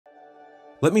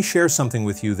Let me share something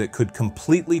with you that could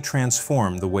completely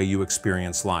transform the way you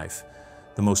experience life.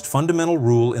 The most fundamental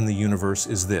rule in the universe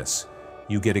is this: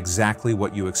 you get exactly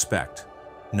what you expect.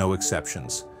 No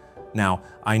exceptions. Now,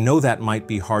 I know that might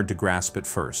be hard to grasp at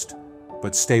first,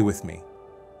 but stay with me.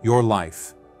 Your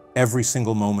life, every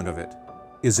single moment of it,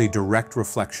 is a direct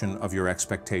reflection of your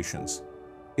expectations.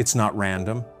 It's not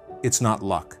random, it's not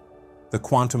luck. The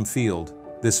quantum field,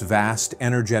 this vast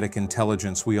energetic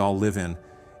intelligence we all live in,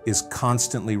 is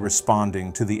constantly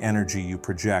responding to the energy you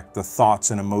project, the thoughts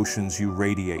and emotions you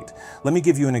radiate. Let me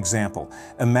give you an example.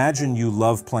 Imagine you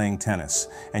love playing tennis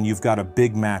and you've got a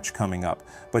big match coming up.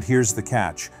 But here's the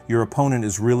catch. Your opponent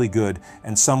is really good,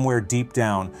 and somewhere deep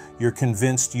down, you're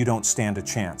convinced you don't stand a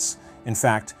chance. In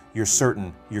fact, you're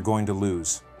certain you're going to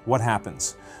lose. What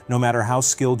happens? No matter how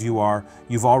skilled you are,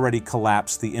 you've already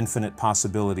collapsed the infinite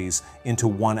possibilities into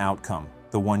one outcome,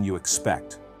 the one you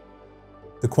expect.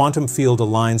 The quantum field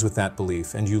aligns with that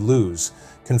belief, and you lose,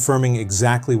 confirming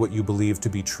exactly what you believe to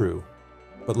be true.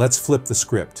 But let's flip the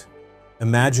script.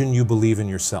 Imagine you believe in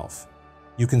yourself.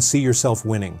 You can see yourself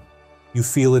winning. You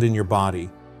feel it in your body.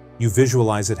 You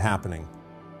visualize it happening.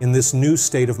 In this new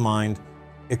state of mind,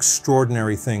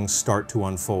 extraordinary things start to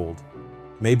unfold.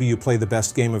 Maybe you play the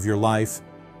best game of your life,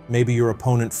 maybe your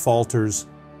opponent falters,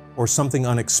 or something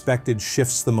unexpected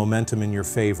shifts the momentum in your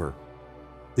favor.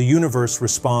 The universe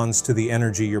responds to the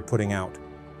energy you're putting out.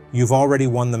 You've already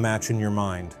won the match in your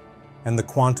mind, and the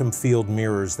quantum field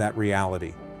mirrors that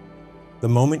reality. The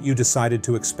moment you decided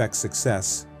to expect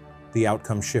success, the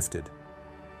outcome shifted.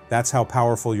 That's how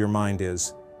powerful your mind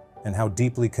is, and how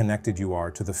deeply connected you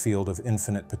are to the field of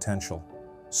infinite potential.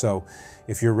 So,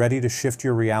 if you're ready to shift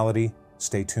your reality,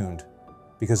 stay tuned,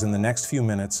 because in the next few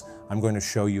minutes, I'm going to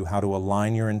show you how to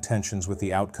align your intentions with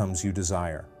the outcomes you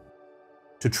desire.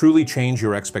 To truly change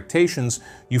your expectations,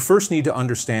 you first need to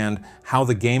understand how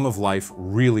the game of life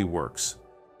really works.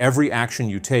 Every action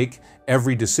you take,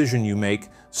 every decision you make,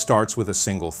 starts with a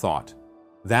single thought.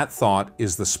 That thought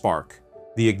is the spark,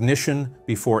 the ignition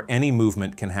before any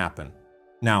movement can happen.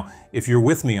 Now, if you're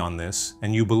with me on this,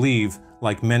 and you believe,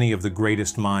 like many of the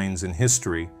greatest minds in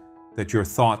history, that your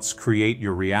thoughts create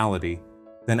your reality,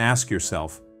 then ask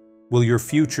yourself, will your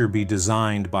future be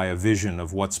designed by a vision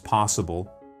of what's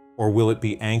possible, or will it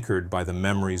be anchored by the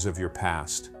memories of your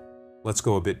past? Let's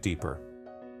go a bit deeper.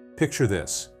 Picture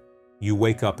this. You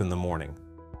wake up in the morning.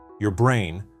 Your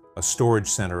brain, a storage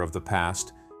center of the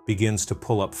past, begins to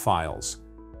pull up files,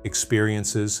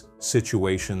 experiences,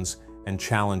 situations, and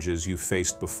challenges you've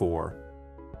faced before.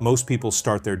 Most people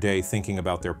start their day thinking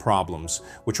about their problems,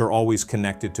 which are always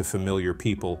connected to familiar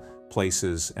people,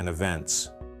 places, and events.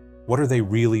 What are they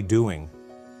really doing?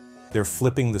 They're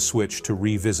flipping the switch to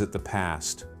revisit the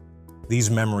past. These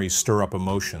memories stir up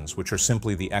emotions, which are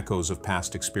simply the echoes of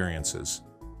past experiences.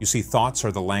 You see, thoughts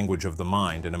are the language of the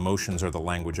mind, and emotions are the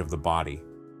language of the body.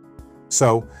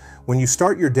 So, when you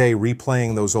start your day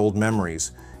replaying those old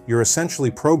memories, you're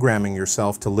essentially programming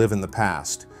yourself to live in the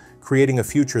past, creating a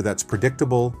future that's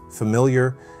predictable,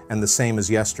 familiar, and the same as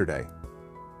yesterday.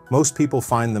 Most people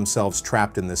find themselves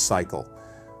trapped in this cycle,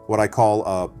 what I call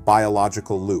a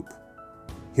biological loop.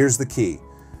 Here's the key.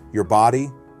 Your body,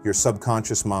 your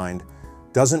subconscious mind,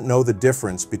 doesn't know the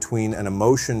difference between an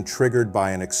emotion triggered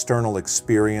by an external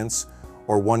experience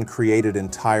or one created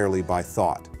entirely by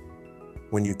thought.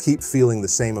 When you keep feeling the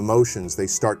same emotions, they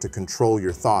start to control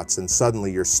your thoughts, and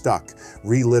suddenly you're stuck,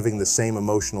 reliving the same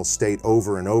emotional state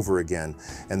over and over again.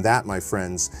 And that, my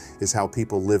friends, is how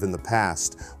people live in the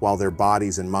past, while their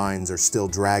bodies and minds are still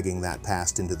dragging that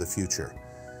past into the future.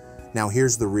 Now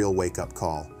here's the real wake-up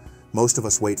call. Most of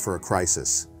us wait for a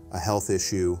crisis, a health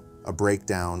issue, a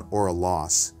breakdown, or a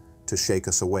loss to shake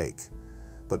us awake.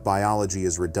 But biology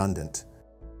is redundant.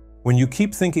 When you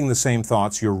keep thinking the same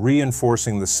thoughts, you're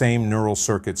reinforcing the same neural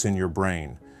circuits in your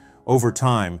brain. Over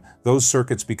time, those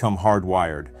circuits become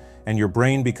hardwired, and your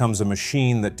brain becomes a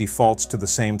machine that defaults to the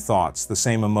same thoughts, the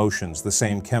same emotions, the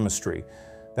same chemistry.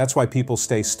 That's why people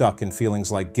stay stuck in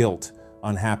feelings like guilt,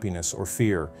 unhappiness, or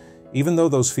fear. Even though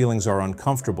those feelings are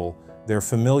uncomfortable, they're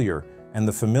familiar, and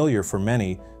the familiar for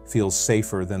many feels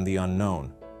safer than the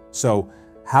unknown. So,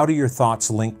 how do your thoughts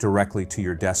link directly to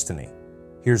your destiny?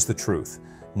 Here's the truth.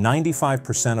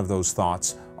 95% of those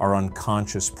thoughts are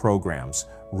unconscious programs,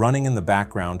 running in the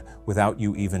background without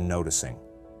you even noticing.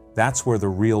 That's where the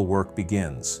real work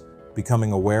begins,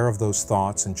 becoming aware of those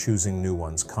thoughts and choosing new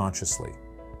ones consciously.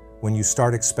 When you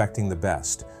start expecting the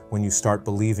best, when you start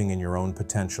believing in your own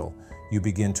potential, you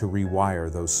begin to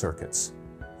rewire those circuits.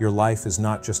 Your life is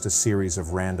not just a series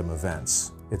of random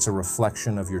events. It's a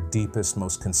reflection of your deepest,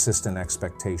 most consistent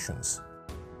expectations.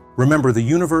 Remember, the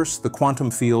universe, the quantum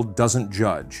field, doesn't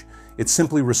judge. It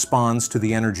simply responds to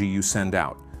the energy you send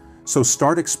out. So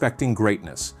start expecting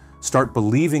greatness. Start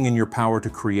believing in your power to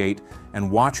create, and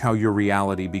watch how your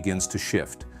reality begins to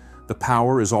shift. The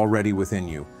power is already within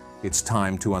you. It's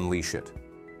time to unleash it.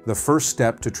 The first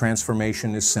step to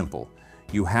transformation is simple.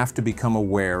 You have to become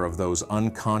aware of those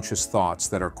unconscious thoughts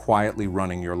that are quietly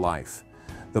running your life.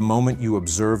 The moment you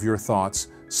observe your thoughts,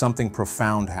 something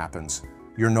profound happens.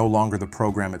 You're no longer the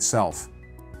program itself.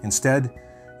 Instead,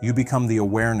 you become the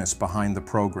awareness behind the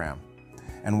program.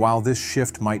 And while this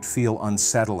shift might feel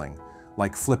unsettling,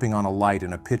 like flipping on a light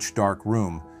in a pitch-dark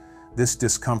room, this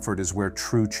discomfort is where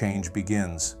true change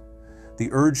begins. The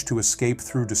urge to escape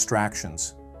through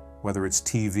distractions, whether it's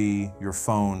TV, your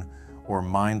phone, or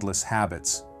mindless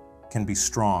habits, can be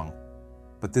strong.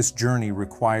 But this journey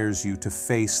requires you to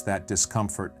face that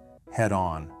discomfort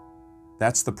head-on.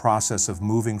 That's the process of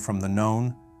moving from the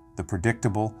known, the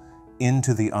predictable,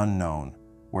 into the unknown,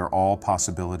 where all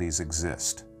possibilities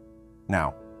exist.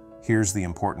 Now, here's the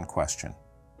important question.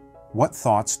 What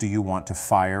thoughts do you want to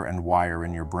fire and wire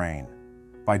in your brain?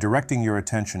 By directing your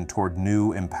attention toward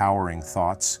new, empowering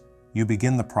thoughts, you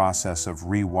begin the process of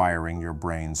rewiring your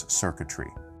brain's circuitry.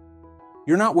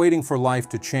 You're not waiting for life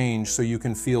to change so you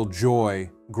can feel joy,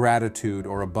 gratitude,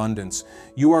 or abundance.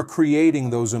 You are creating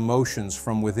those emotions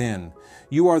from within.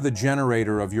 You are the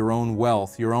generator of your own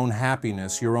wealth, your own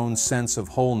happiness, your own sense of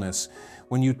wholeness.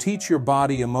 When you teach your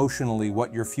body emotionally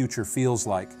what your future feels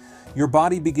like, your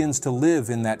body begins to live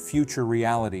in that future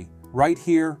reality, right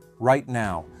here, right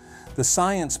now. The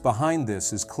science behind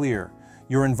this is clear.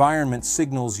 Your environment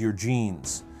signals your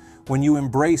genes. When you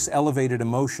embrace elevated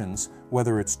emotions,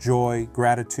 whether it's joy,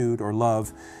 gratitude, or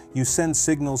love, you send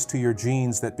signals to your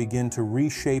genes that begin to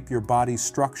reshape your body's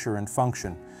structure and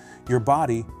function. Your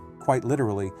body, quite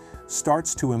literally,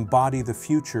 starts to embody the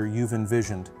future you've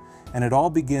envisioned. And it all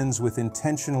begins with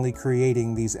intentionally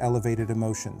creating these elevated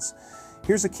emotions.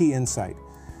 Here's a key insight.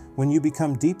 When you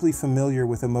become deeply familiar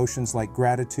with emotions like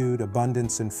gratitude,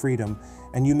 abundance, and freedom,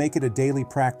 and you make it a daily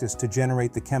practice to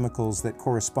generate the chemicals that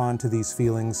correspond to these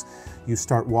feelings, you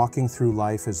start walking through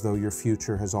life as though your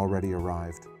future has already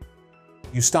arrived.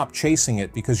 You stop chasing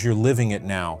it because you're living it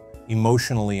now,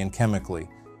 emotionally and chemically.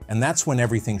 And that's when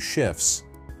everything shifts.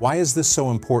 Why is this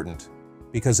so important?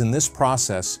 Because in this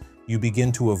process, you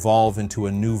begin to evolve into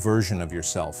a new version of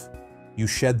yourself. You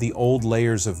shed the old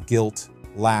layers of guilt,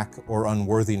 lack, or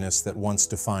unworthiness that once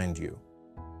defined you.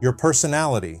 Your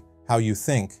personality, how you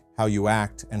think, how you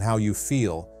act, and how you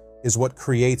feel, is what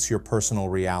creates your personal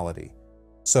reality.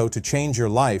 So to change your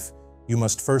life, you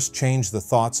must first change the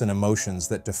thoughts and emotions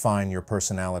that define your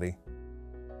personality.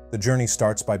 The journey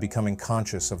starts by becoming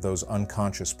conscious of those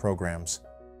unconscious programs.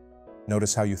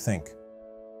 Notice how you think.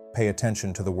 Pay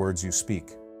attention to the words you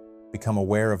speak. Become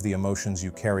aware of the emotions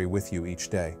you carry with you each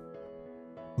day.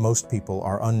 Most people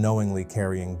are unknowingly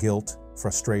carrying guilt,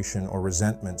 frustration, or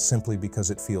resentment simply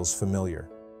because it feels familiar.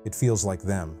 It feels like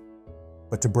them.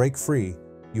 But to break free,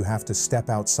 you have to step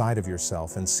outside of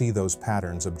yourself and see those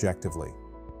patterns objectively.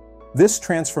 This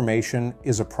transformation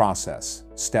is a process,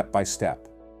 step by step.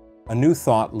 A new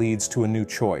thought leads to a new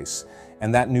choice,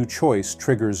 and that new choice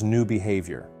triggers new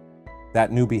behavior.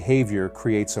 That new behavior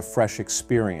creates a fresh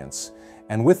experience,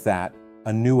 and with that,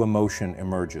 a new emotion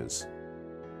emerges.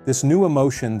 This new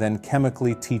emotion then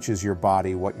chemically teaches your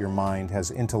body what your mind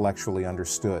has intellectually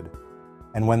understood.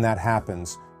 And when that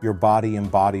happens, your body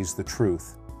embodies the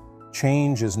truth.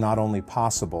 Change is not only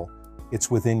possible, it's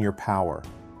within your power.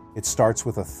 It starts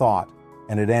with a thought,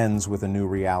 and it ends with a new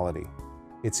reality.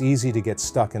 It's easy to get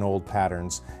stuck in old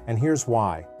patterns, and here's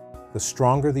why. The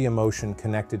stronger the emotion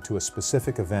connected to a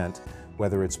specific event,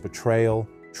 whether it's betrayal,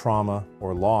 trauma,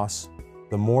 or loss,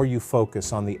 the more you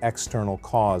focus on the external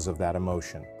cause of that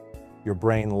emotion. Your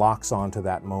brain locks onto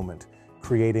that moment,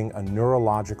 creating a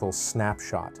neurological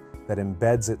snapshot that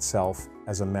embeds itself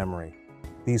as a memory.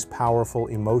 These powerful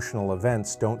emotional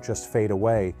events don't just fade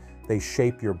away, they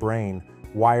shape your brain,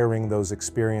 wiring those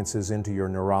experiences into your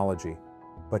neurology.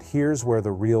 But here's where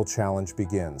the real challenge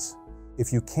begins.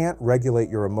 If you can't regulate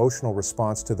your emotional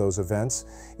response to those events,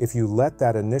 if you let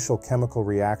that initial chemical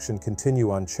reaction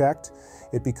continue unchecked,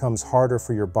 it becomes harder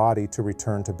for your body to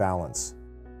return to balance.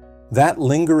 That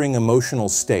lingering emotional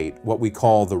state, what we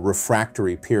call the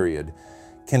refractory period,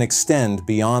 can extend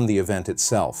beyond the event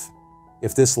itself.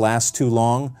 If this lasts too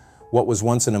long, what was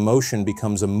once an emotion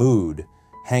becomes a mood,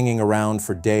 hanging around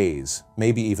for days,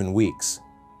 maybe even weeks.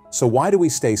 So why do we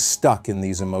stay stuck in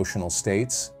these emotional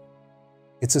states?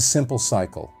 It's a simple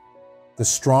cycle. The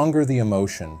stronger the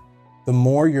emotion, the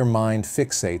more your mind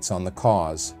fixates on the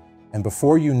cause, and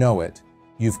before you know it,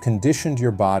 you've conditioned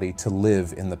your body to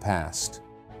live in the past.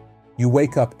 You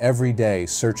wake up every day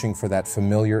searching for that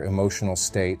familiar emotional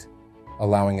state,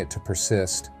 allowing it to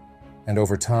persist, and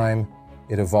over time,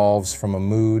 it evolves from a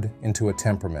mood into a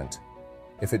temperament.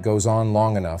 If it goes on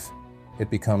long enough,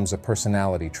 it becomes a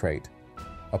personality trait,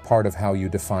 a part of how you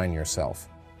define yourself.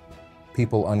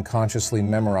 People unconsciously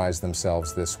memorize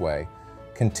themselves this way,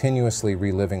 continuously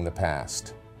reliving the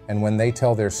past. And when they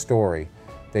tell their story,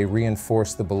 they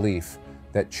reinforce the belief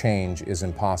that change is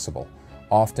impossible,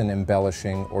 often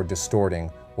embellishing or distorting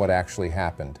what actually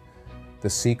happened. The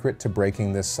secret to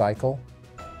breaking this cycle?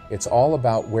 It's all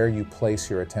about where you place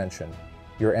your attention.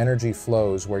 Your energy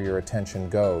flows where your attention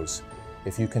goes.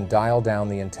 If you can dial down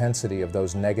the intensity of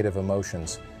those negative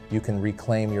emotions, you can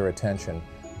reclaim your attention,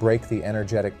 break the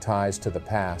energetic ties to the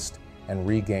past, and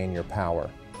regain your power.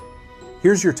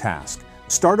 Here's your task.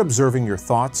 Start observing your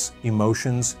thoughts,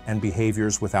 emotions, and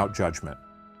behaviors without judgment.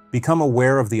 Become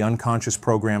aware of the unconscious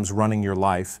programs running your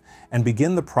life and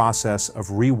begin the process of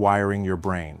rewiring your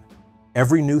brain.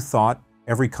 Every new thought,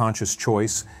 every conscious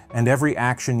choice, and every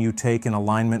action you take in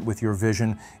alignment with your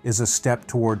vision is a step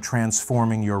toward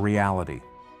transforming your reality.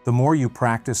 The more you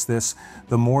practice this,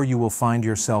 the more you will find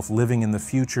yourself living in the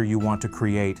future you want to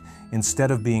create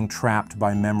instead of being trapped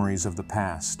by memories of the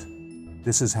past.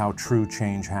 This is how true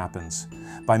change happens,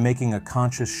 by making a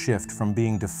conscious shift from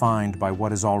being defined by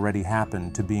what has already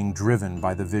happened to being driven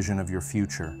by the vision of your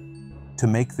future. To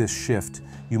make this shift,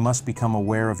 you must become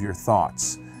aware of your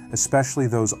thoughts, especially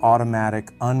those automatic,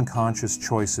 unconscious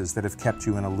choices that have kept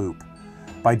you in a loop.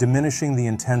 By diminishing the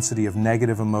intensity of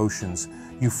negative emotions,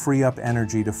 you free up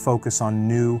energy to focus on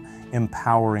new,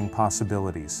 empowering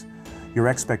possibilities. Your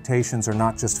expectations are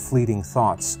not just fleeting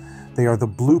thoughts, they are the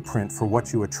blueprint for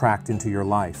what you attract into your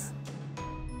life.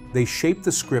 They shape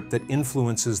the script that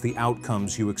influences the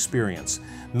outcomes you experience.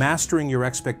 Mastering your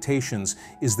expectations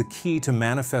is the key to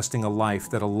manifesting a life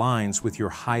that aligns with your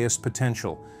highest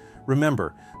potential.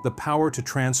 Remember, the power to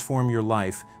transform your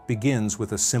life begins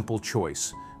with a simple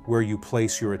choice: where you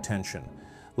place your attention.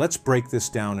 Let's break this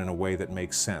down in a way that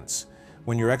makes sense.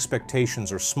 When your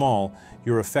expectations are small,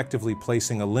 you're effectively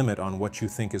placing a limit on what you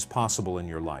think is possible in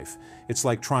your life. It's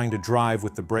like trying to drive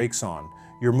with the brakes on.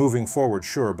 You're moving forward,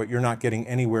 sure, but you're not getting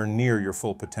anywhere near your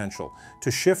full potential. To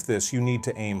shift this, you need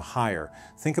to aim higher.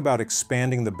 Think about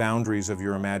expanding the boundaries of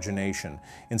your imagination.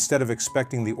 Instead of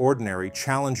expecting the ordinary,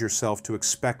 challenge yourself to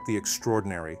expect the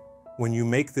extraordinary. When you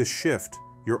make this shift,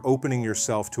 you're opening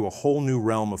yourself to a whole new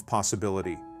realm of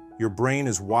possibility. Your brain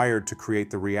is wired to create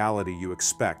the reality you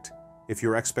expect. If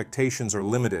your expectations are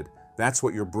limited, that's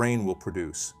what your brain will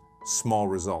produce: small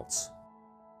results.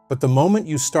 But the moment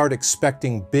you start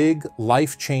expecting big,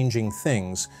 life-changing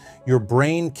things, your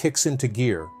brain kicks into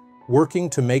gear, working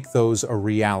to make those a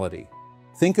reality.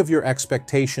 Think of your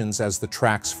expectations as the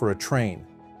tracks for a train.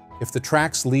 If the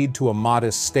tracks lead to a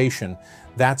modest station,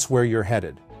 that's where you're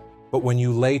headed. But when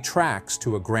you lay tracks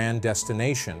to a grand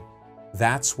destination,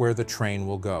 that's where the train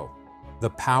will go. The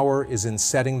power is in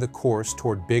setting the course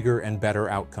toward bigger and better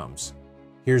outcomes.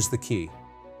 Here's the key: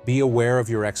 be aware of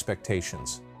your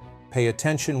expectations. Pay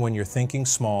attention when you're thinking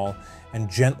small and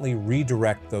gently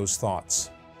redirect those thoughts.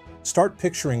 Start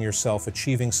picturing yourself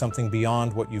achieving something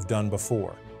beyond what you've done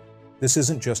before. This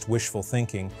isn't just wishful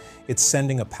thinking, it's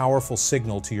sending a powerful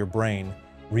signal to your brain,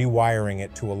 rewiring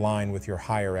it to align with your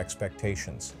higher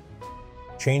expectations.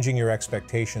 Changing your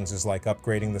expectations is like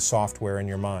upgrading the software in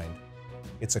your mind.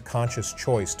 It's a conscious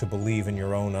choice to believe in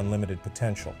your own unlimited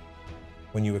potential.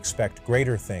 When you expect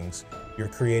greater things, you're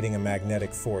creating a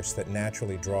magnetic force that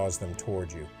naturally draws them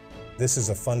toward you. This is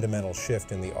a fundamental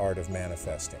shift in the art of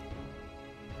manifesting.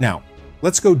 Now,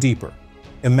 let's go deeper.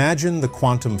 Imagine the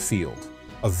quantum field,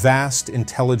 a vast,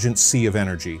 intelligent sea of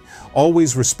energy,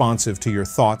 always responsive to your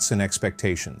thoughts and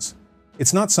expectations.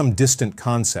 It's not some distant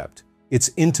concept, it's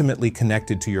intimately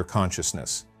connected to your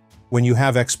consciousness. When you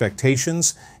have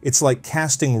expectations, it's like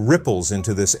casting ripples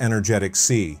into this energetic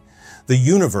sea. The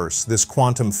universe, this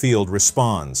quantum field,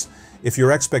 responds. If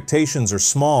your expectations are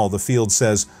small, the field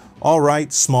says, "All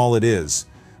right, small it is."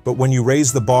 But when you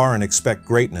raise the bar and expect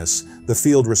greatness, the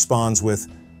field responds with,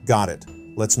 "Got it,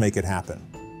 let's make it happen."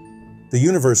 The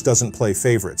universe doesn't play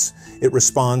favorites. It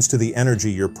responds to the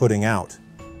energy you're putting out.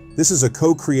 This is a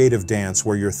co-creative dance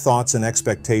where your thoughts and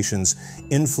expectations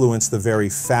influence the very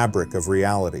fabric of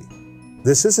reality.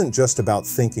 This isn't just about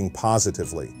thinking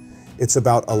positively. It's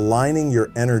about aligning your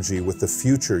energy with the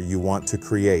future you want to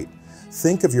create.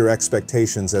 Think of your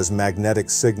expectations as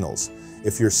magnetic signals.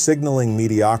 If you're signaling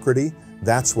mediocrity,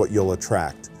 that's what you'll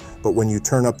attract. But when you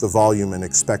turn up the volume and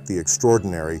expect the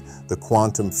extraordinary, the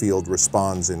quantum field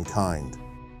responds in kind.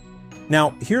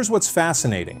 Now, here's what's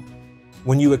fascinating.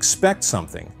 When you expect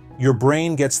something, your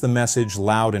brain gets the message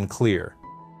loud and clear.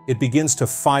 It begins to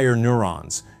fire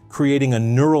neurons, creating a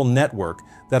neural network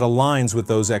that aligns with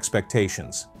those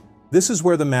expectations. This is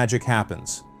where the magic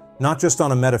happens, not just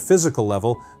on a metaphysical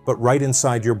level, but right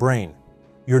inside your brain.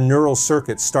 Your neural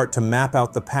circuits start to map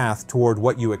out the path toward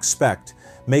what you expect,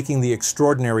 making the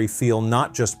extraordinary feel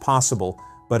not just possible,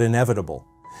 but inevitable.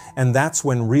 And that's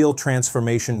when real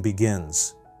transformation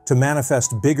begins. To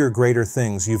manifest bigger, greater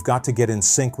things, you've got to get in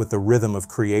sync with the rhythm of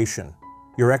creation.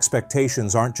 Your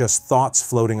expectations aren't just thoughts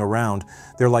floating around,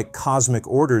 they're like cosmic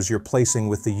orders you're placing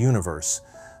with the universe.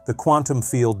 The quantum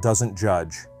field doesn't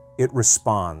judge, it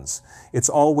responds. It's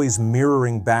always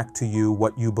mirroring back to you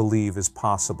what you believe is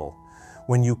possible.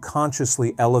 When you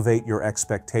consciously elevate your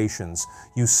expectations,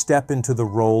 you step into the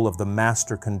role of the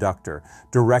master conductor,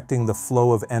 directing the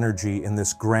flow of energy in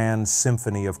this grand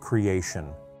symphony of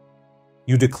creation.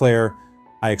 You declare,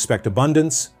 I expect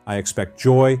abundance, I expect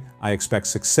joy, I expect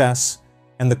success,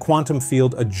 and the quantum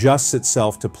field adjusts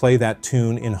itself to play that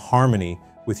tune in harmony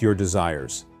with your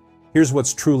desires. Here's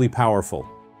what's truly powerful.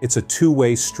 It's a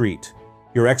two-way street.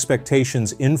 Your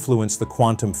expectations influence the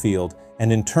quantum field,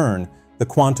 and in turn, the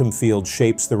quantum field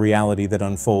shapes the reality that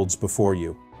unfolds before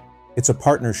you. It's a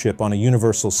partnership on a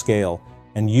universal scale,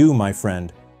 and you, my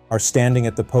friend, are standing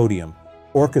at the podium,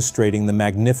 orchestrating the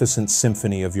magnificent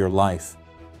symphony of your life.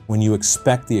 When you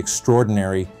expect the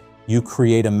extraordinary, you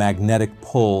create a magnetic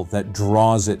pull that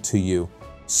draws it to you.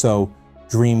 So,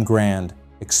 dream grand,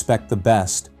 expect the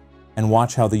best, and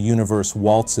watch how the universe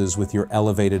waltzes with your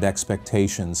elevated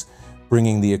expectations,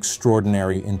 bringing the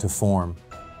extraordinary into form.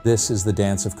 This is the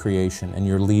dance of creation, and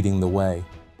you're leading the way.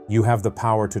 You have the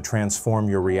power to transform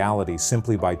your reality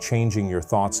simply by changing your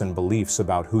thoughts and beliefs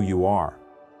about who you are.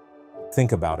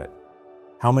 Think about it.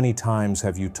 How many times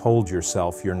have you told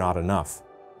yourself you're not enough?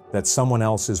 That someone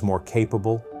else is more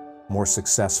capable, more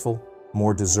successful,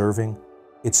 more deserving?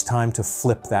 It's time to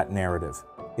flip that narrative.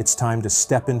 It's time to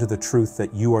step into the truth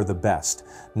that you are the best,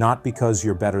 not because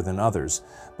you're better than others,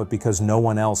 but because no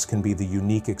one else can be the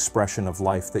unique expression of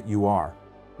life that you are.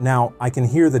 Now, I can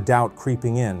hear the doubt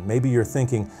creeping in. Maybe you're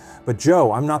thinking, but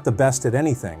Joe, I'm not the best at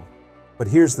anything. But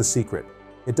here's the secret.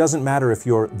 It doesn't matter if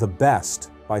you're the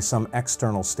best by some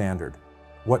external standard.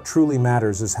 What truly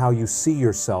matters is how you see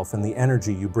yourself and the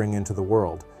energy you bring into the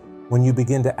world. When you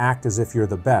begin to act as if you're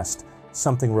the best,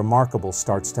 something remarkable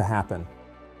starts to happen.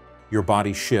 Your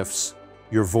body shifts,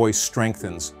 your voice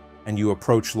strengthens, and you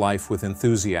approach life with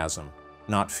enthusiasm,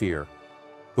 not fear.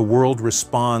 The world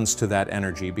responds to that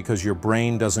energy because your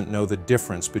brain doesn't know the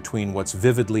difference between what's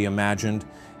vividly imagined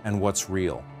and what's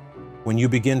real. When you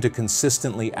begin to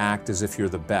consistently act as if you're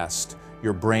the best,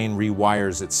 your brain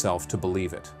rewires itself to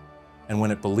believe it. And when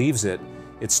it believes it,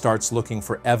 it starts looking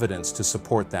for evidence to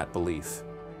support that belief.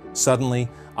 Suddenly,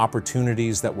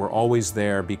 opportunities that were always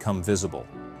there become visible.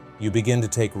 You begin to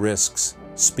take risks,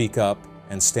 speak up,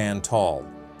 and stand tall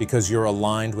because you're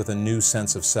aligned with a new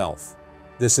sense of self.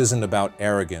 This isn't about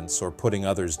arrogance or putting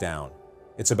others down.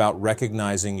 It's about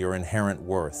recognizing your inherent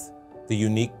worth, the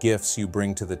unique gifts you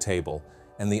bring to the table,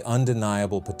 and the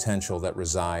undeniable potential that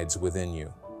resides within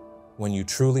you. When you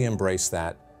truly embrace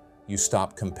that, you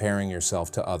stop comparing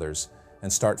yourself to others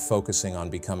and start focusing on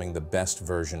becoming the best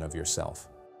version of yourself.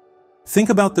 Think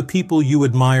about the people you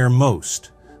admire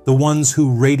most, the ones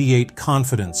who radiate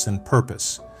confidence and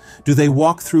purpose. Do they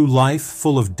walk through life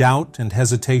full of doubt and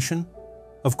hesitation?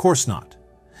 Of course not.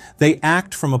 They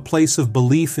act from a place of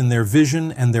belief in their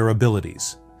vision and their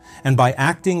abilities. And by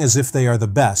acting as if they are the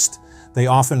best, they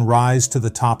often rise to the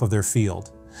top of their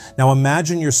field. Now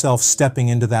imagine yourself stepping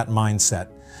into that mindset.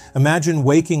 Imagine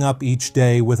waking up each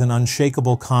day with an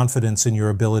unshakable confidence in your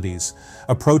abilities,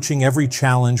 approaching every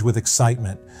challenge with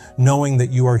excitement, knowing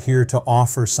that you are here to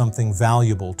offer something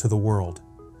valuable to the world.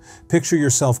 Picture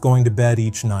yourself going to bed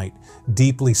each night,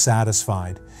 deeply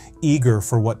satisfied, eager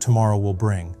for what tomorrow will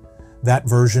bring. That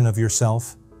version of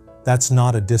yourself, that's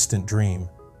not a distant dream.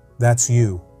 That's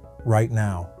you, right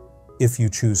now, if you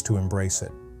choose to embrace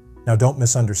it. Now don't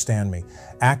misunderstand me.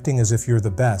 Acting as if you're the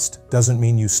best doesn't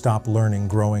mean you stop learning,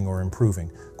 growing, or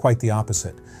improving. Quite the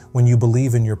opposite. When you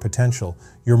believe in your potential,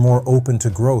 you're more open to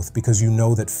growth because you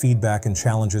know that feedback and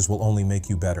challenges will only make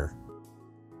you better.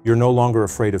 You're no longer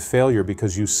afraid of failure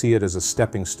because you see it as a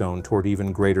stepping stone toward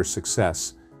even greater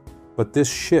success. But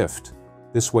this shift,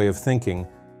 this way of thinking,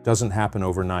 doesn't happen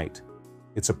overnight.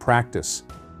 It's a practice,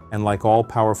 and like all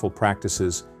powerful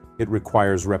practices, it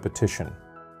requires repetition.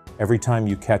 Every time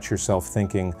you catch yourself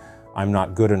thinking, I'm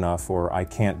not good enough or I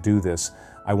can't do this,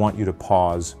 I want you to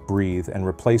pause, breathe, and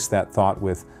replace that thought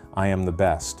with, I am the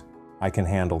best. I can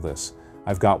handle this.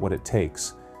 I've got what it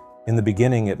takes. In the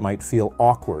beginning, it might feel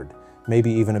awkward,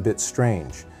 maybe even a bit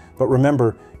strange, But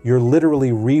remember, you're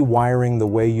literally rewiring the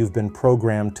way you've been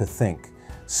programmed to think.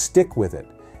 Stick with it,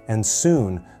 and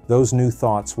soon those new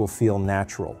thoughts will feel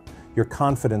natural. Your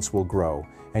confidence will grow,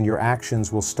 and your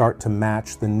actions will start to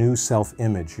match the new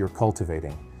self-image you're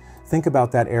cultivating. Think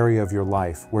about that area of your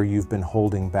life where you've been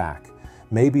holding back.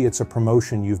 Maybe it's a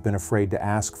promotion you've been afraid to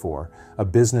ask for, a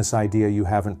business idea you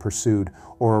haven't pursued,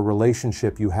 or a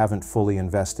relationship you haven't fully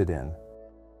invested in.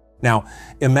 Now,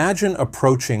 imagine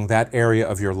approaching that area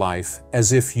of your life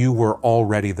as if you were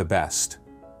already the best.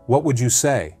 What would you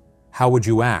say? How would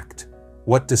you act?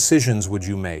 What decisions would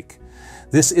you make?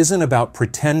 This isn't about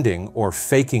pretending or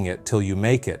faking it till you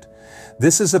make it.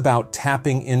 This is about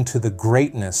tapping into the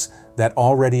greatness that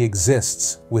already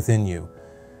exists within you.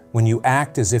 When you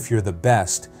act as if you're the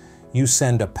best, you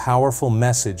send a powerful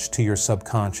message to your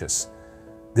subconscious.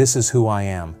 This is who I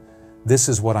am. This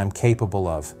is what I'm capable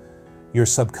of. Your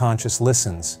subconscious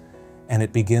listens, and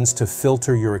it begins to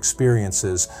filter your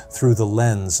experiences through the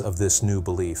lens of this new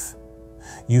belief.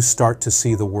 You start to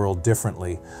see the world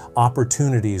differently.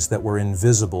 Opportunities that were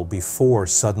invisible before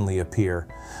suddenly appear,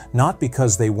 not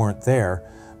because they weren't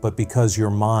there, but because your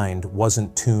mind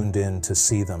wasn't tuned in to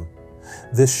see them.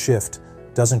 This shift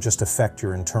doesn't just affect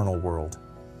your internal world.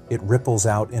 It ripples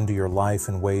out into your life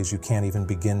in ways you can't even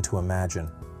begin to imagine.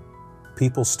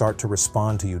 People start to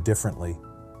respond to you differently.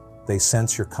 They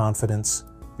sense your confidence,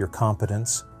 your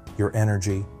competence, your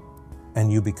energy,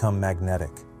 and you become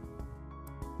magnetic.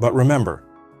 But remember,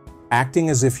 acting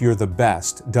as if you're the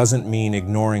best doesn't mean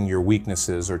ignoring your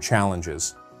weaknesses or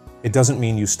challenges. It doesn't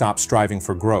mean you stop striving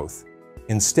for growth.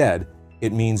 Instead,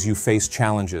 it means you face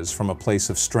challenges from a place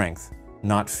of strength,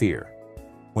 not fear.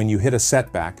 When you hit a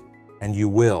setback, and you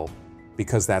will,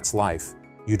 because that's life,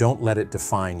 you don't let it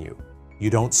define you. You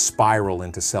don't spiral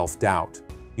into self-doubt.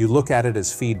 You look at it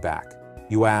as feedback.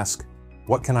 You ask,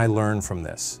 what can I learn from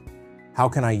this? How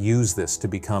can I use this to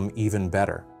become even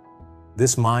better?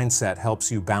 This mindset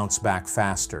helps you bounce back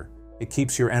faster. It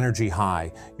keeps your energy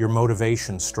high, your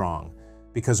motivation strong.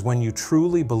 Because when you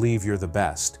truly believe you're the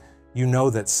best, you know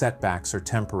that setbacks are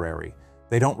temporary.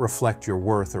 They don't reflect your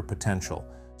worth or potential.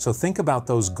 So think about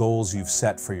those goals you've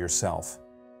set for yourself.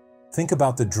 Think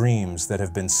about the dreams that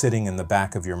have been sitting in the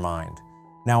back of your mind.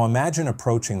 Now imagine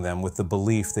approaching them with the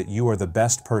belief that you are the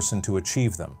best person to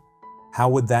achieve them. How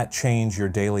would that change your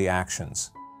daily actions?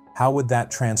 How would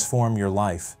that transform your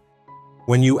life?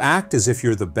 When you act as if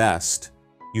you're the best,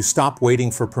 you stop waiting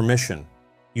for permission.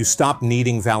 You stop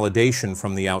needing validation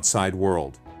from the outside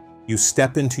world. You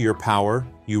step into your power,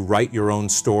 you write your own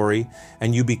story,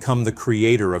 and you become the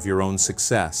creator of your own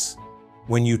success.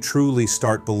 When you truly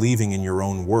start believing in your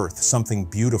own worth, something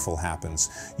beautiful happens.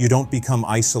 You don't become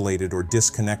isolated or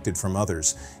disconnected from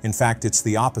others. In fact, it's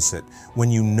the opposite.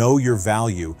 When you know your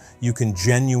value, you can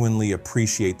genuinely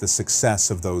appreciate the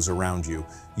success of those around you.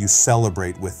 You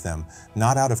celebrate with them,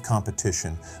 not out of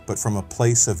competition, but from a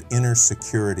place of inner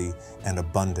security and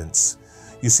abundance.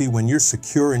 You see, when you're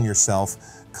secure in yourself,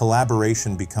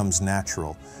 collaboration becomes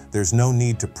natural. There's no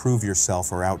need to prove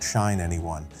yourself or outshine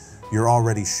anyone. You're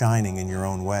already shining in your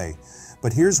own way.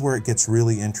 But here's where it gets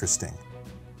really interesting.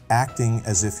 Acting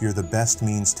as if you're the best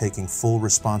means taking full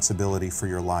responsibility for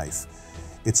your life.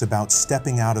 It's about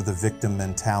stepping out of the victim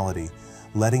mentality,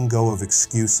 letting go of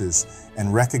excuses,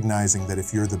 and recognizing that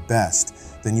if you're the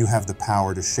best, then you have the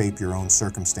power to shape your own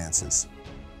circumstances.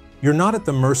 You're not at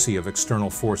the mercy of external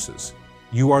forces.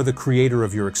 You are the creator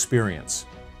of your experience.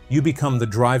 You become the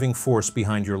driving force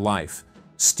behind your life,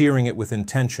 steering it with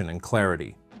intention and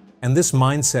clarity. And this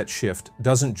mindset shift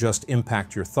doesn't just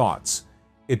impact your thoughts.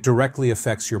 It directly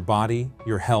affects your body,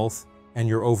 your health, and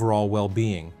your overall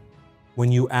well-being.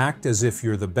 When you act as if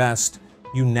you're the best,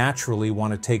 you naturally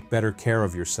want to take better care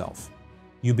of yourself.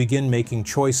 You begin making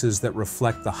choices that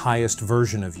reflect the highest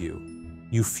version of you.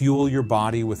 You fuel your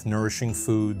body with nourishing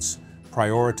foods,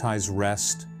 prioritize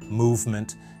rest,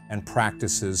 movement, and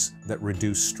practices that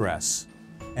reduce stress.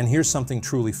 And here's something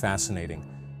truly fascinating.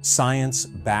 Science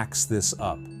backs this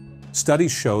up.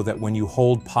 Studies show that when you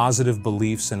hold positive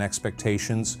beliefs and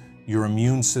expectations, your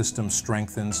immune system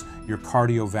strengthens, your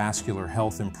cardiovascular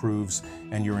health improves,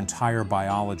 and your entire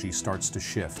biology starts to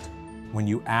shift. When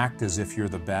you act as if you're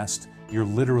the best, you're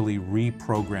literally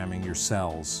reprogramming your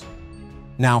cells.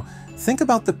 Now, think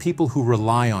about the people who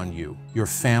rely on you, your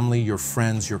family, your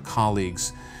friends, your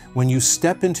colleagues. When you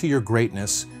step into your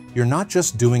greatness, you're not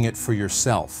just doing it for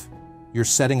yourself. You're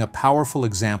setting a powerful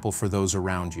example for those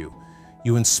around you.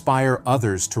 You inspire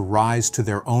others to rise to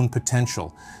their own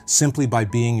potential simply by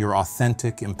being your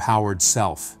authentic, empowered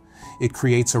self. It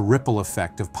creates a ripple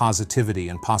effect of positivity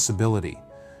and possibility.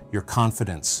 Your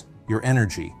confidence, your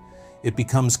energy, it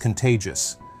becomes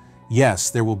contagious. Yes,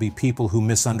 there will be people who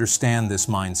misunderstand this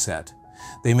mindset.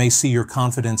 They may see your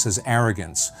confidence as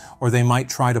arrogance, or they might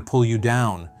try to pull you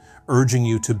down, urging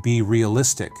you to be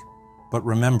realistic. But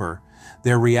remember,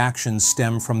 their reactions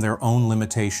stem from their own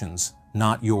limitations,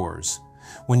 not yours.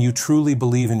 When you truly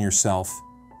believe in yourself,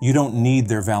 you don't need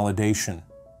their validation.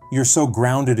 You're so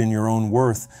grounded in your own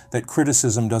worth that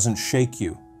criticism doesn't shake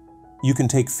you. You can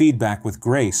take feedback with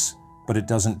grace, but it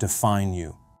doesn't define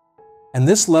you. And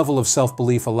this level of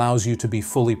self-belief allows you to be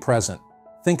fully present.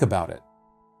 Think about it.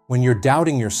 When you're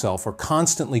doubting yourself or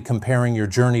constantly comparing your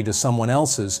journey to someone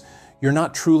else's, you're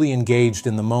not truly engaged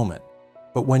in the moment.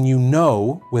 But when you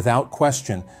know, without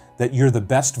question, that you're the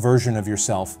best version of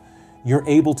yourself, you're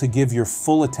able to give your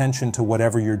full attention to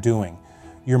whatever you're doing.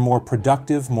 You're more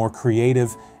productive, more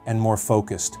creative, and more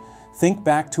focused. Think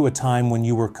back to a time when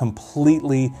you were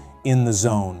completely in the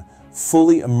zone,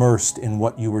 fully immersed in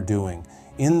what you were doing.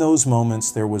 In those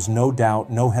moments, there was no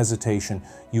doubt, no hesitation.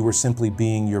 You were simply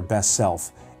being your best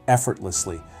self,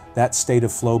 effortlessly. That state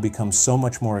of flow becomes so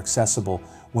much more accessible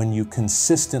when you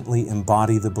consistently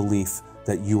embody the belief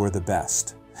that you are the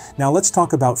best. Now let's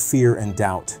talk about fear and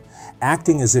doubt.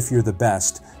 Acting as if you're the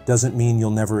best doesn't mean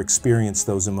you'll never experience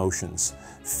those emotions.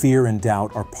 Fear and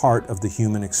doubt are part of the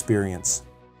human experience.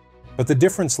 But the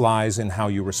difference lies in how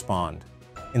you respond.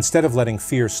 Instead of letting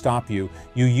fear stop you,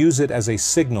 you use it as a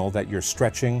signal that you're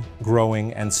stretching,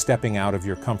 growing, and stepping out of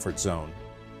your comfort zone.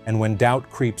 And when doubt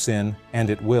creeps in, and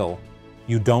it will,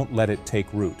 you don't let it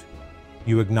take root.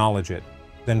 You acknowledge it,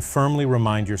 then firmly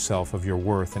remind yourself of your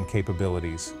worth and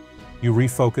capabilities. You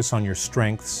refocus on your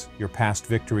strengths, your past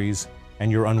victories,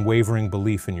 and your unwavering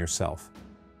belief in yourself.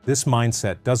 This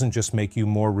mindset doesn't just make you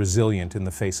more resilient in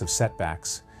the face of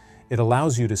setbacks. It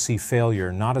allows you to see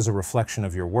failure not as a reflection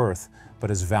of your worth, but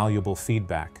as valuable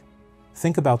feedback.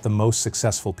 Think about the most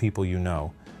successful people you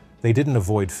know. They didn't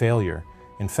avoid failure.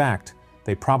 In fact,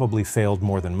 they probably failed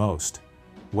more than most.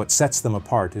 What sets them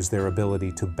apart is their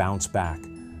ability to bounce back,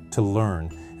 to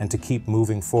learn, and to keep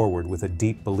moving forward with a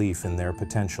deep belief in their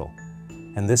potential.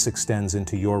 And this extends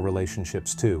into your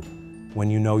relationships too. When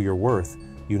you know your worth,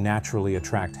 you naturally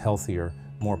attract healthier,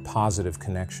 more positive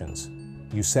connections.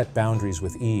 You set boundaries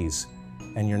with ease,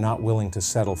 and you're not willing to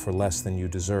settle for less than you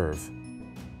deserve.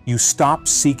 You stop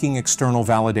seeking external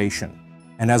validation,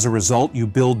 and as a result, you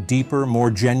build deeper,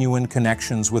 more genuine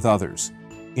connections with others.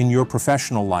 In your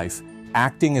professional life,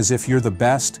 acting as if you're the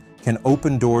best can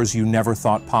open doors you never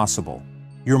thought possible.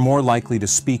 You're more likely to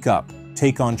speak up,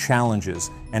 take on challenges,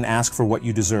 and ask for what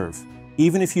you deserve.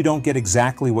 Even if you don't get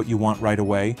exactly what you want right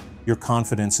away, your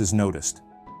confidence is noticed.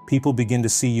 People begin to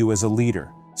see you as a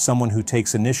leader, someone who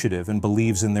takes initiative and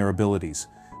believes in their abilities.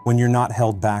 When you're not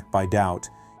held back by doubt,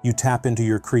 you tap into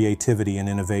your creativity and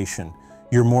innovation.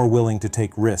 You're more willing to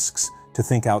take risks, to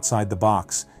think outside the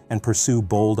box, and pursue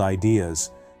bold ideas.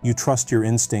 You trust your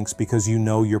instincts because you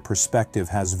know your perspective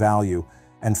has value.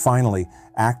 And finally,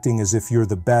 acting as if you're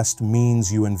the best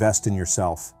means you invest in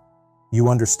yourself. You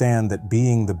understand that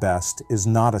being the best is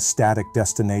not a static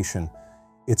destination.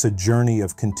 It's a journey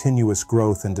of continuous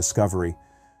growth and discovery.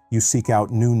 You seek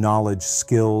out new knowledge,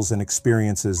 skills, and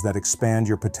experiences that expand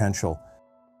your potential.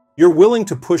 You're willing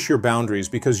to push your boundaries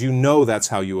because you know that's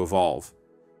how you evolve.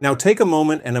 Now take a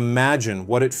moment and imagine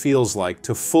what it feels like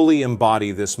to fully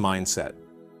embody this mindset.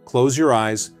 Close your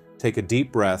eyes, take a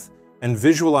deep breath, and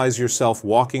visualize yourself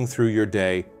walking through your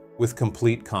day with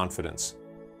complete confidence.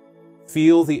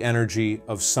 Feel the energy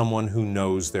of someone who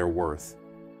knows their worth.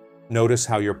 Notice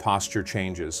how your posture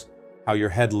changes, how your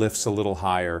head lifts a little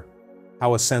higher,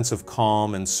 how a sense of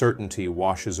calm and certainty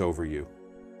washes over you.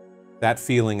 That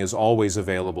feeling is always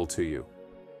available to you.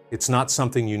 It's not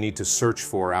something you need to search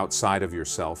for outside of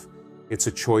yourself. It's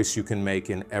a choice you can make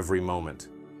in every moment.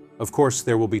 Of course,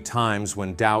 there will be times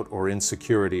when doubt or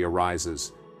insecurity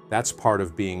arises. That's part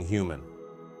of being human.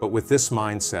 But with this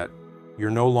mindset,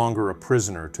 you're no longer a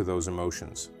prisoner to those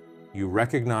emotions. You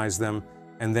recognize them,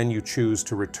 and then you choose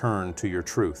to return to your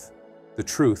truth. The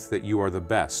truth that you are the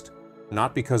best,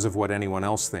 not because of what anyone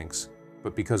else thinks,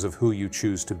 but because of who you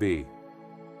choose to be.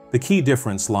 The key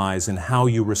difference lies in how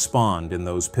you respond in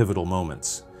those pivotal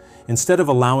moments. Instead of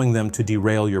allowing them to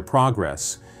derail your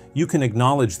progress, you can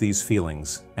acknowledge these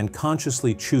feelings and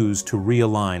consciously choose to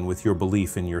realign with your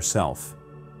belief in yourself.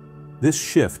 This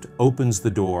shift opens the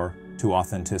door to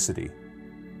authenticity.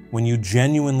 When you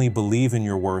genuinely believe in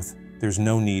your worth, there's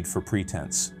no need for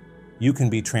pretense. You can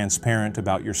be transparent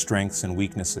about your strengths and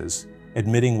weaknesses,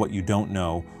 admitting what you don't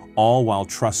know, all while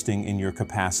trusting in your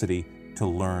capacity to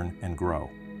learn and grow.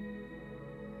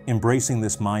 Embracing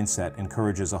this mindset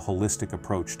encourages a holistic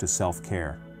approach to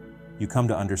self-care. You come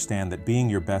to understand that being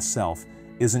your best self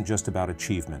isn't just about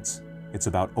achievements. It's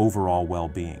about overall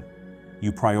well-being.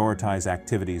 You prioritize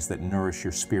activities that nourish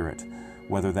your spirit,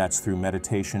 whether that's through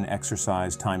meditation,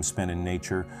 exercise, time spent in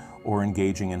nature, or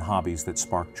engaging in hobbies that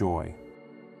spark joy.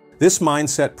 This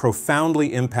mindset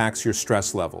profoundly impacts your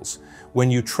stress levels.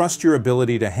 When you trust your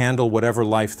ability to handle whatever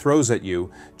life throws at you,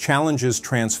 challenges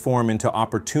transform into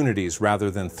opportunities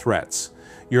rather than threats.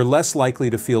 You're less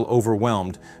likely to feel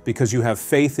overwhelmed because you have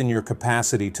faith in your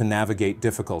capacity to navigate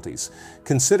difficulties.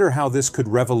 Consider how this could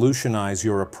revolutionize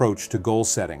your approach to goal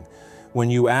setting. When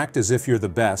you act as if you're the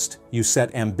best, you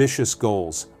set ambitious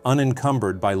goals,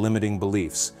 unencumbered by limiting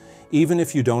beliefs. Even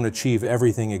if you don't achieve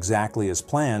everything exactly as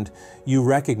planned, you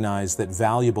recognize that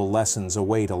valuable lessons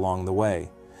await along the way.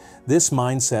 This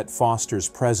mindset fosters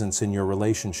presence in your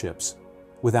relationships.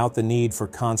 Without the need for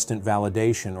constant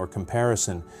validation or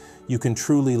comparison, you can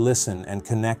truly listen and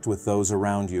connect with those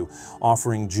around you,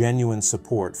 offering genuine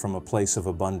support from a place of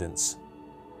abundance.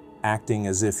 Acting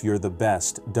as if you're the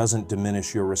best doesn't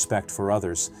diminish your respect for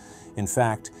others. In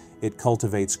fact, it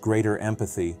cultivates greater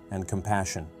empathy and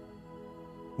compassion.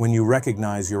 When you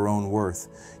recognize your own worth,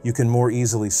 you can more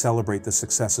easily celebrate the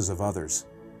successes of others,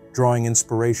 drawing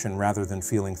inspiration rather than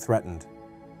feeling threatened.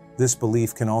 This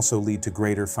belief can also lead to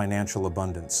greater financial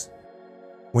abundance.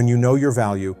 When you know your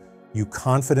value, you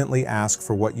confidently ask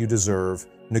for what you deserve,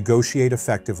 negotiate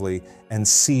effectively, and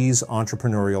seize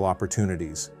entrepreneurial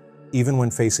opportunities. Even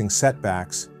when facing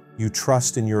setbacks, you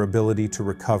trust in your ability to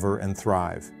recover and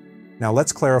thrive. Now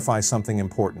let's clarify something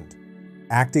important.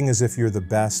 Acting as if you're the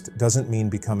best doesn't mean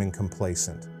becoming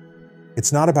complacent.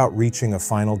 It's not about reaching a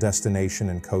final destination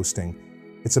and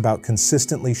coasting. It's about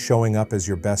consistently showing up as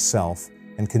your best self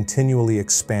and continually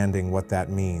expanding what that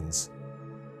means.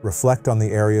 Reflect on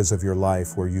the areas of your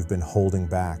life where you've been holding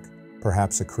back,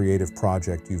 perhaps a creative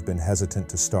project you've been hesitant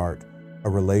to start, a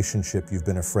relationship you've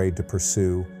been afraid to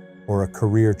pursue, or a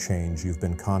career change you've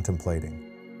been contemplating.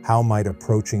 How might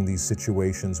approaching these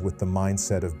situations with the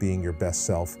mindset of being your best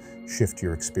self shift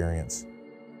your experience?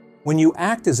 When you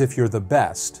act as if you're the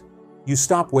best, you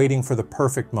stop waiting for the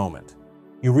perfect moment.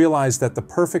 You realize that the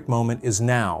perfect moment is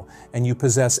now, and you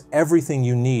possess everything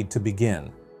you need to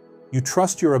begin. You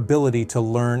trust your ability to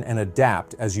learn and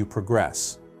adapt as you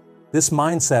progress. This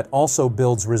mindset also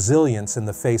builds resilience in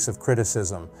the face of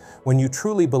criticism. When you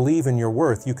truly believe in your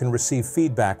worth, you can receive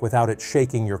feedback without it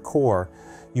shaking your core.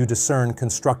 You discern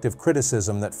constructive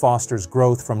criticism that fosters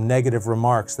growth from negative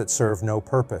remarks that serve no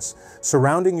purpose.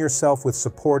 Surrounding yourself with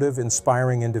supportive,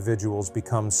 inspiring individuals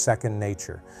becomes second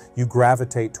nature. You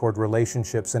gravitate toward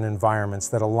relationships and environments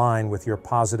that align with your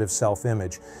positive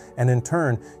self-image, and in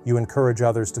turn, you encourage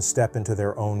others to step into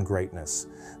their own greatness.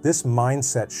 This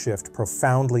mindset shift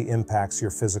profoundly impacts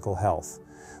your physical health.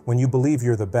 When you believe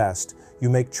you're the best, you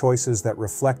make choices that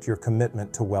reflect your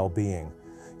commitment to well-being.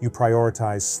 You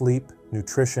prioritize sleep,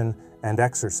 nutrition, and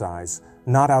exercise,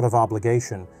 not out of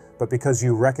obligation, but because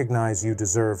you recognize you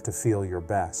deserve to feel your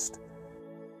best.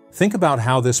 Think about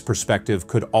how this perspective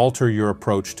could alter your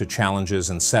approach to challenges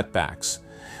and setbacks.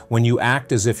 When you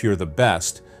act as if you're the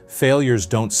best, failures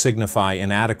don't signify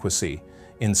inadequacy.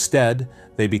 Instead,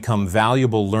 they become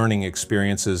valuable learning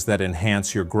experiences that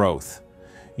enhance your growth.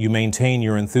 You maintain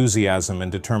your enthusiasm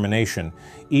and determination,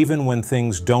 even when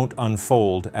things don't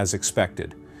unfold as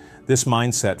expected. This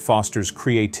mindset fosters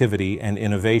creativity and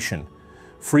innovation.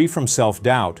 Free from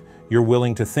self-doubt, you're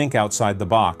willing to think outside the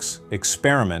box,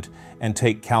 experiment, and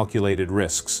take calculated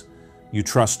risks. You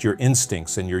trust your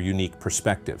instincts and your unique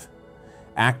perspective.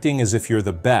 Acting as if you're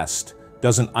the best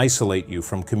doesn't isolate you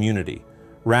from community.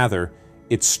 Rather,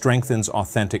 it strengthens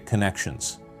authentic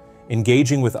connections.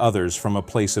 Engaging with others from a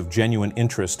place of genuine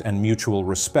interest and mutual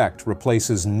respect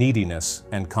replaces neediness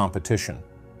and competition.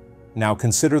 Now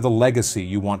consider the legacy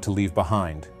you want to leave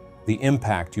behind, the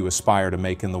impact you aspire to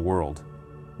make in the world.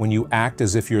 When you act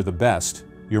as if you're the best,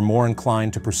 you're more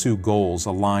inclined to pursue goals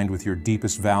aligned with your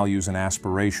deepest values and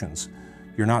aspirations.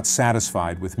 You're not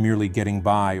satisfied with merely getting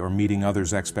by or meeting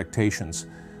others' expectations.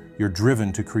 You're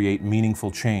driven to create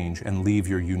meaningful change and leave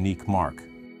your unique mark.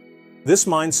 This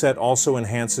mindset also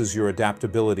enhances your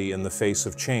adaptability in the face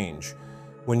of change.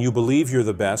 When you believe you're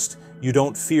the best, you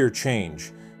don't fear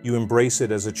change. You embrace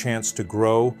it as a chance to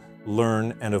grow,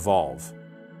 learn, and evolve.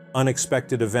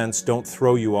 Unexpected events don't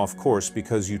throw you off course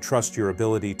because you trust your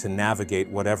ability to navigate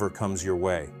whatever comes your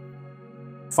way.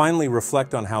 Finally,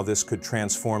 reflect on how this could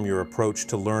transform your approach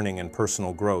to learning and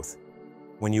personal growth.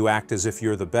 When you act as if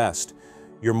you're the best,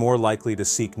 you're more likely to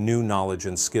seek new knowledge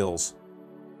and skills.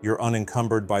 You're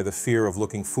unencumbered by the fear of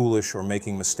looking foolish or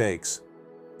making mistakes.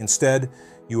 Instead,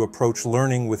 you approach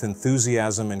learning with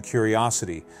enthusiasm and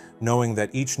curiosity, knowing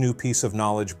that each new piece of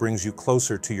knowledge brings you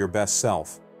closer to your best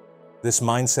self. This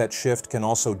mindset shift can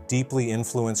also deeply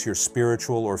influence your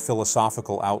spiritual or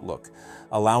philosophical outlook,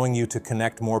 allowing you to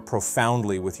connect more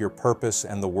profoundly with your purpose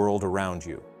and the world around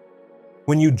you.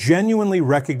 When you genuinely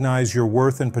recognize your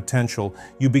worth and potential,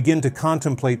 you begin to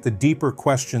contemplate the deeper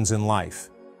questions in life.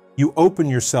 You open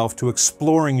yourself to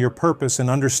exploring your purpose and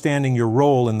understanding your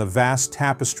role in the vast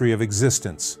tapestry of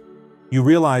existence. You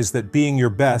realize that being your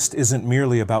best isn't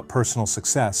merely about personal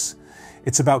success.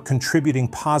 It's about contributing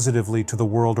positively to the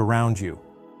world around you.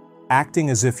 Acting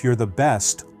as if you're the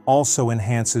best also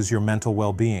enhances your mental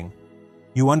well-being.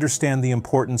 You understand the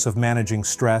importance of managing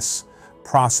stress,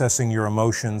 processing your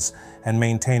emotions, and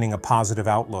maintaining a positive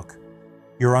outlook.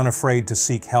 You're unafraid to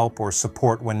seek help or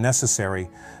support when necessary,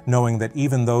 knowing that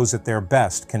even those at their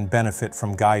best can benefit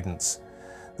from guidance.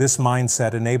 This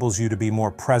mindset enables you to be more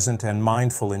present and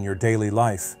mindful in your daily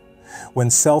life. When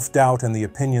self-doubt and the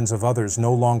opinions of others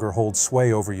no longer hold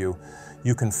sway over you,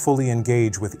 you can fully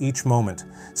engage with each moment,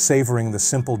 savoring the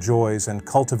simple joys and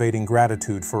cultivating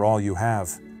gratitude for all you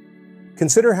have.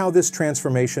 Consider how this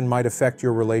transformation might affect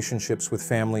your relationships with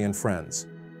family and friends.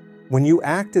 When you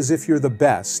act as if you're the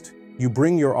best, you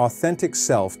bring your authentic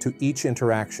self to each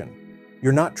interaction.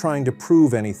 You're not trying to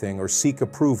prove anything or seek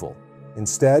approval.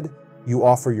 Instead, you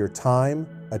offer your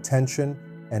time, attention,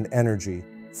 and energy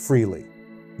freely.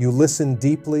 You listen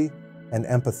deeply and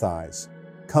empathize,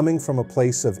 coming from a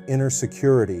place of inner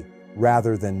security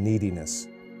rather than neediness.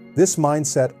 This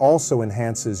mindset also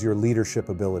enhances your leadership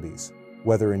abilities,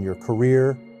 whether in your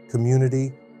career,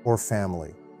 community, or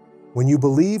family. When you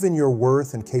believe in your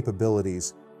worth and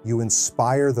capabilities, you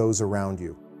inspire those around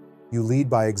you. You lead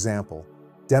by example,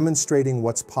 demonstrating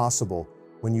what's possible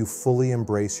when you fully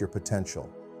embrace your potential.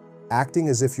 Acting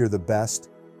as if you're the best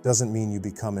doesn't mean you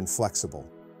become inflexible.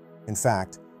 In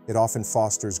fact, it often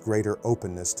fosters greater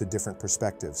openness to different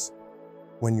perspectives.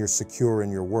 When you're secure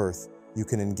in your worth, you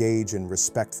can engage in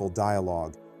respectful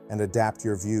dialogue and adapt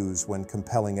your views when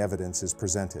compelling evidence is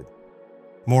presented.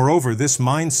 Moreover, this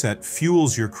mindset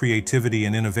fuels your creativity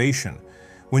and innovation.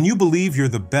 When you believe you're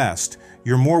the best,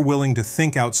 you're more willing to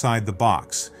think outside the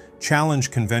box,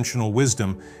 challenge conventional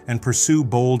wisdom, and pursue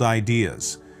bold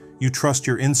ideas. You trust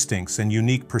your instincts and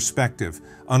unique perspective,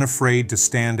 unafraid to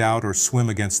stand out or swim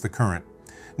against the current.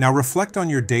 Now reflect on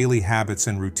your daily habits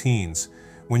and routines.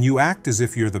 When you act as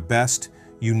if you're the best,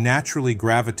 you naturally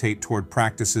gravitate toward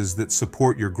practices that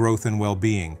support your growth and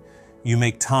well-being. You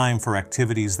make time for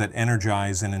activities that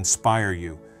energize and inspire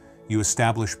you. You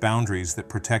establish boundaries that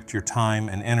protect your time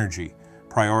and energy,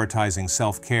 prioritizing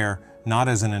self-care not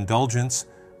as an indulgence,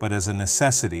 but as a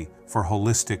necessity for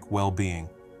holistic well-being.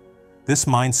 This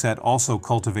mindset also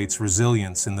cultivates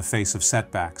resilience in the face of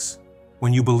setbacks.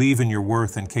 When you believe in your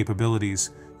worth and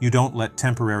capabilities, you don't let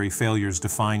temporary failures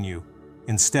define you.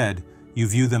 Instead, you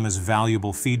view them as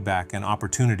valuable feedback and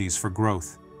opportunities for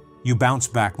growth. You bounce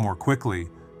back more quickly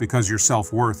because your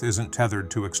self-worth isn't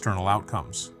tethered to external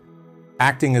outcomes.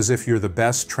 Acting as if you're the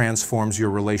best transforms your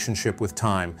relationship with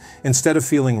time. Instead of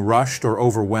feeling rushed or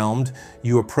overwhelmed,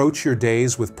 you approach your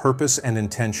days with purpose and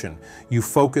intention. You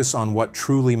focus on what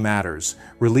truly matters,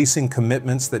 releasing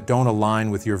commitments that don't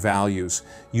align with your values.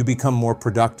 You become more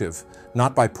productive,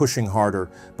 not by pushing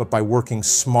harder, but by working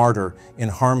smarter in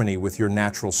harmony with your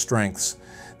natural strengths.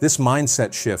 This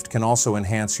mindset shift can also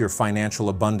enhance your financial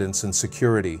abundance and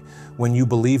security. When you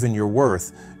believe in your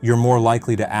worth, you're more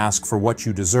likely to ask for what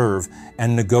you deserve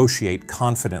and negotiate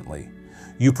confidently.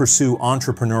 You pursue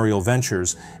entrepreneurial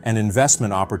ventures and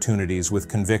investment opportunities with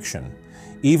conviction.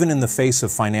 Even in the face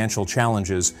of financial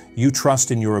challenges, you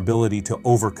trust in your ability to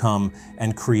overcome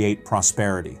and create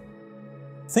prosperity.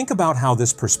 Think about how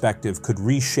this perspective could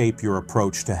reshape your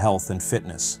approach to health and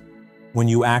fitness. When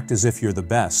you act as if you're the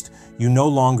best, you no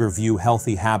longer view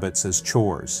healthy habits as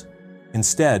chores.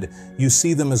 Instead, you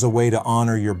see them as a way to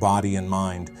honor your body and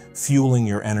mind, fueling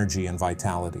your energy and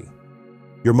vitality.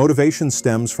 Your motivation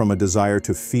stems from a desire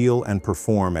to feel and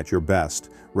perform at your best,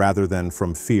 rather than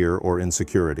from fear or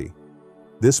insecurity.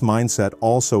 This mindset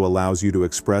also allows you to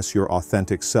express your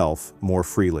authentic self more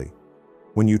freely.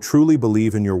 When you truly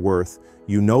believe in your worth,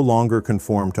 you no longer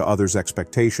conform to others'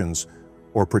 expectations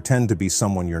or pretend to be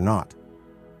someone you're not.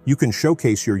 You can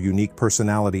showcase your unique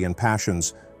personality and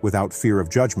passions without fear of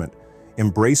judgment,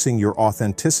 embracing your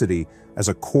authenticity as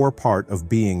a core part of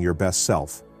being your best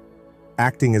self.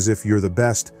 Acting as if you're the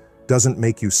best doesn't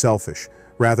make you selfish.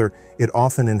 Rather, it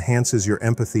often enhances your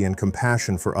empathy and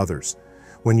compassion for others.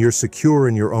 When you're secure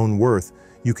in your own worth,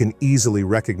 you can easily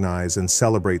recognize and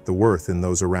celebrate the worth in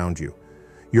those around you.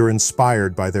 You're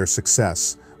inspired by their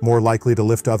success, more likely to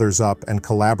lift others up and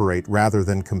collaborate rather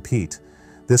than compete.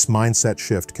 This mindset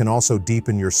shift can also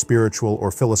deepen your spiritual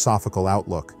or philosophical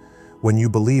outlook. When you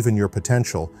believe in your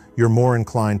potential, you're more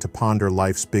inclined to ponder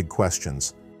life's big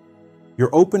questions. You're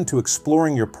open to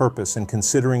exploring your purpose and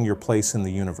considering your place in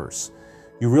the universe.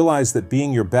 You realize that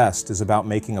being your best is about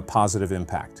making a positive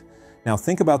impact. Now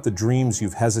think about the dreams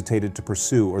you've hesitated to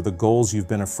pursue or the goals you've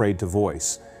been afraid to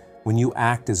voice. When you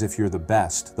act as if you're the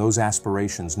best, those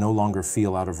aspirations no longer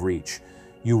feel out of reach.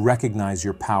 You recognize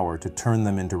your power to turn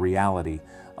them into reality,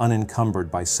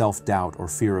 unencumbered by self-doubt or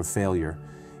fear of failure.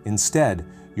 Instead,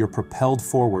 you're propelled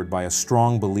forward by a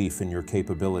strong belief in your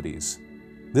capabilities.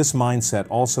 This mindset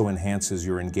also enhances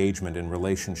your engagement in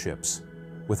relationships.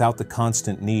 Without the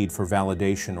constant need for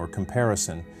validation or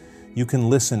comparison, you can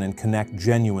listen and connect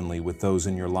genuinely with those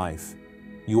in your life.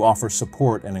 You offer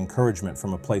support and encouragement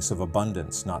from a place of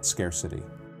abundance, not scarcity.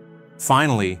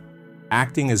 Finally,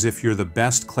 acting as if you're the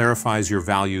best clarifies your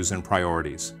values and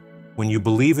priorities. When you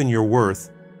believe in your worth,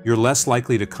 you're less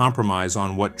likely to compromise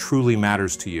on what truly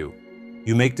matters to you.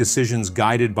 You make decisions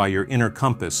guided by your inner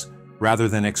compass rather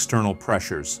than external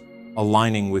pressures,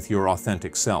 aligning with your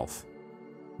authentic self.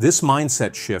 This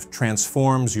mindset shift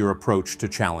transforms your approach to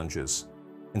challenges.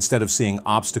 Instead of seeing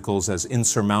obstacles as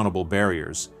insurmountable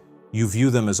barriers, you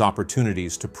view them as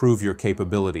opportunities to prove your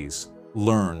capabilities,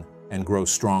 learn, and grow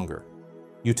stronger.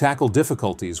 You tackle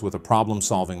difficulties with a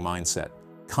problem-solving mindset,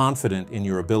 confident in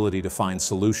your ability to find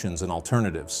solutions and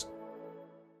alternatives.